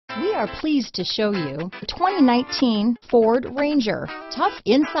We are pleased to show you the 2019 Ford Ranger. Tough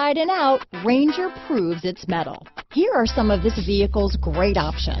inside and out, Ranger proves its mettle. Here are some of this vehicle's great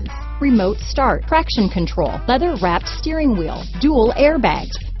options: remote start, traction control, leather-wrapped steering wheel, dual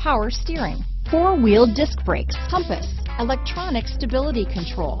airbags, power steering, four-wheel disc brakes, compass, electronic stability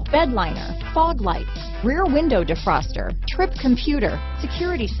control, bed liner, fog lights, rear window defroster, trip computer,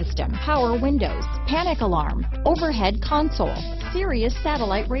 security system, power windows, panic alarm, overhead console, Sirius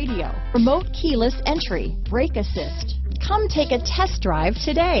satellite radio, remote keyless entry, brake assist. Come take a test drive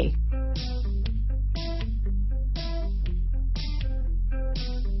today.